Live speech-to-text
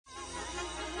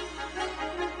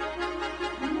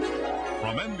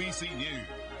NBC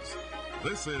News,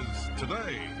 this is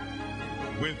Today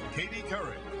with Katie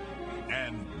Couric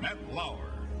and Matt Lauer.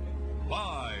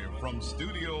 Live from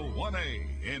Studio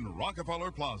 1A in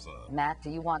Rockefeller Plaza. Matt, do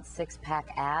you want six-pack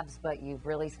abs, but you've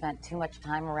really spent too much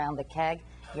time around the keg?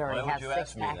 You already have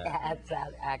six-pack abs,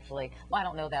 actually. Well, I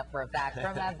don't know that for a fact.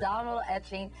 From abdominal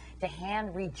etching to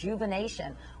hand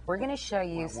rejuvenation, we're going to show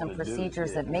you some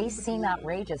procedures that may seem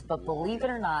outrageous, but believe it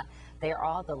or not, they are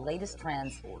all the latest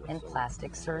trends in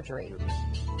plastic surgery.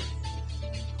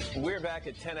 We're back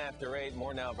at 10 after 8.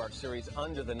 More now of our series,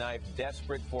 Under the Knife,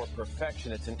 Desperate for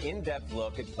Perfection. It's an in-depth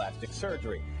look at plastic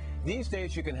surgery. These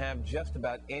days, you can have just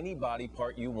about any body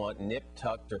part you want nipped,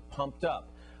 tucked, or pumped up.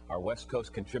 Our West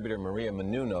Coast contributor, Maria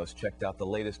Menounos, checked out the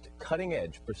latest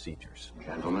cutting-edge procedures.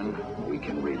 Gentlemen, we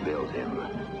can rebuild him.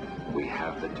 We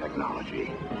have the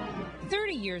technology.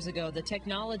 30 years ago, the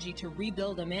technology to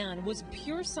rebuild a man was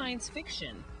pure science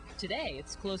fiction. Today,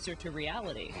 it's closer to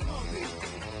reality.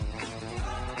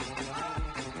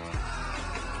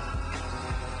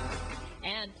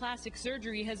 And plastic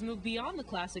surgery has moved beyond the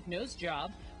classic nose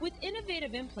job. With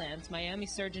innovative implants, Miami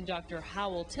surgeon Dr.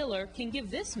 Howell Tiller can give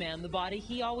this man the body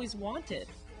he always wanted.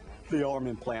 The arm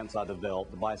implants I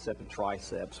developed, the bicep and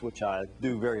triceps, which I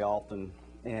do very often,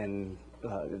 and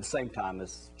at the same time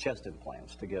as chest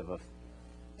implants to give a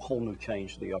whole new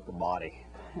change to the upper body.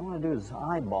 What I want to do is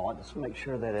eyeball it just to make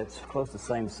sure that it's close to the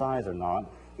same size or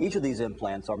not. Each of these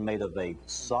implants are made of a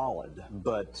solid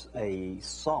but a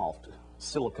soft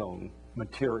silicone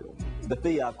material. The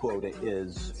fee I quote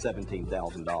is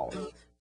 $17,000.